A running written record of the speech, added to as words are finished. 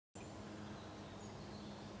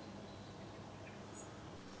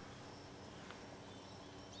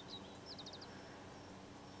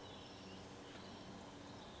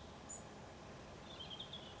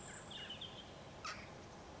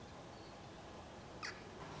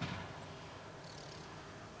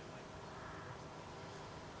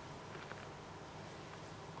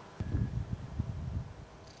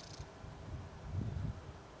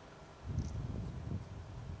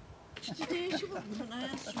Today she wouldn't, and I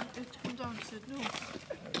asked her to come down, she said no.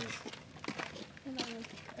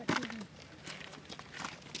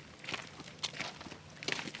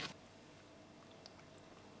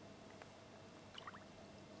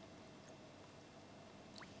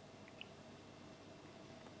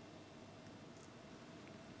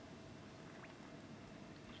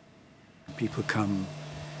 People come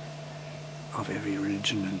of every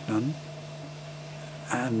religion and none,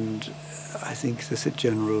 and I think there's a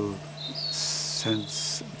general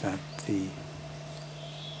sense that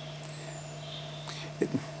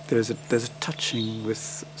there's a touching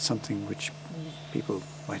with something which people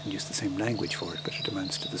mightn't use the same language for it, but it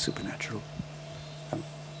amounts to the supernatural.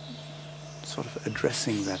 Sort of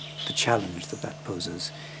addressing the challenge that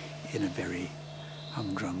poses in a very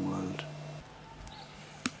humdrum world.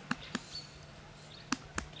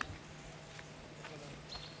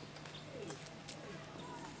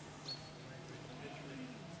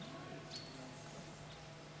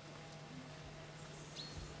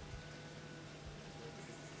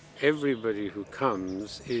 Everybody who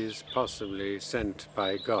comes is possibly sent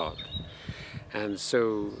by God, and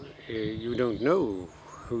so you don't know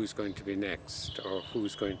who's going to be next or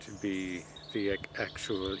who's going to be the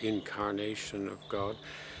actual incarnation of God.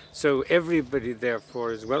 So everybody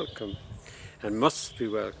therefore is welcome and must be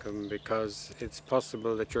welcome, because it's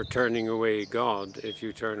possible that you're turning away God if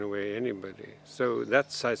you turn away anybody. So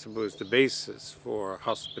that's, I suppose, the basis for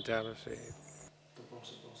hospitality.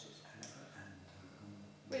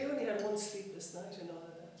 Well, you only had one sleepless night and all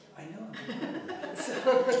of that. I know. So,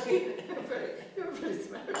 you're very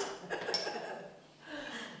smart.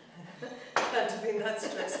 Had to be that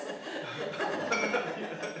stressful.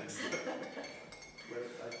 Well,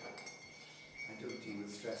 I don't deal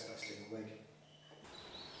with stress by staying awake.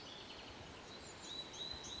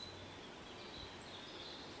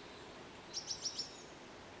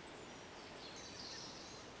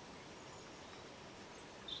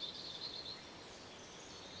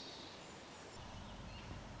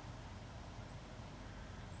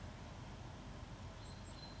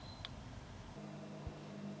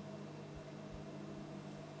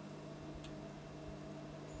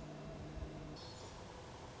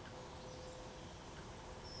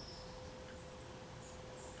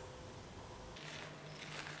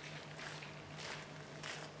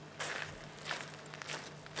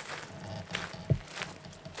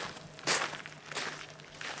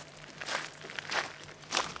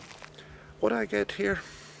 What I get here,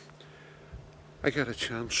 I get a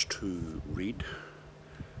chance to read,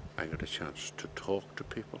 I get a chance to talk to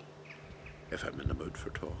people, if I'm in the mood for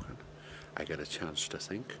talking. I get a chance to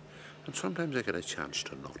think, and sometimes I get a chance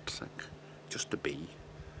to not think, just to be.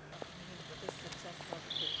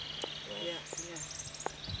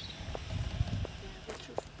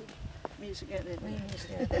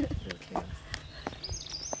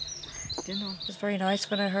 It was very nice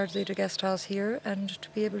when I heard they had a guest house here, and to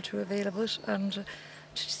be able to avail of it and to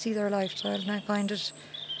see their lifestyle, and I find it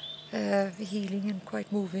healing and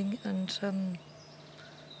quite moving, and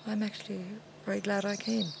I'm actually very glad I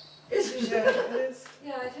came. Yeah, it is.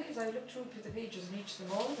 Yeah, it is. I looked through the pages and each of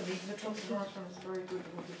them all, and even the Trust and North is very good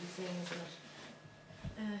at what they're saying, isn't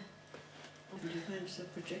it? Do you find yourself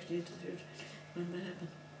projecting into the future? When that happen?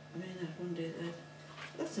 I may not one day that.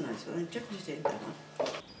 That's a nice one. I'd definitely take that one.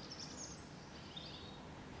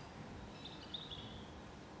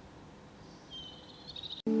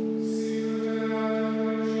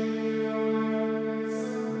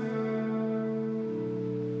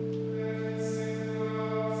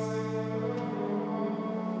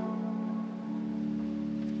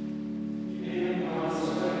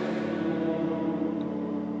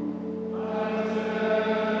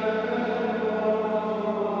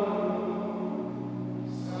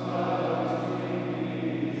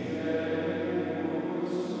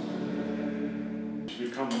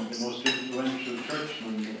 Become the most influential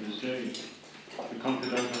churchman of his day, the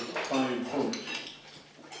confidant of 5 popes,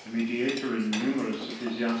 a mediator in numerous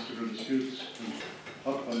ecclesiastical disputes, and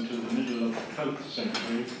up until the middle of the 12th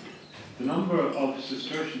century, the number of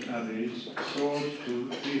Cistercian abbeys soared to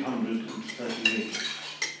 338.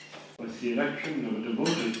 With the election of a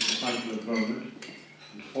devoted disciple of Bernard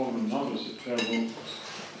and former novice at Clairvaux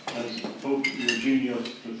as Pope Eugenius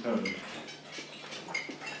III.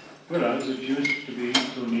 Whereas it used to be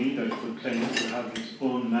Cluny that could claim to have its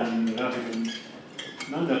own man in the Vatican,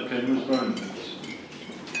 none that claim was Bernard.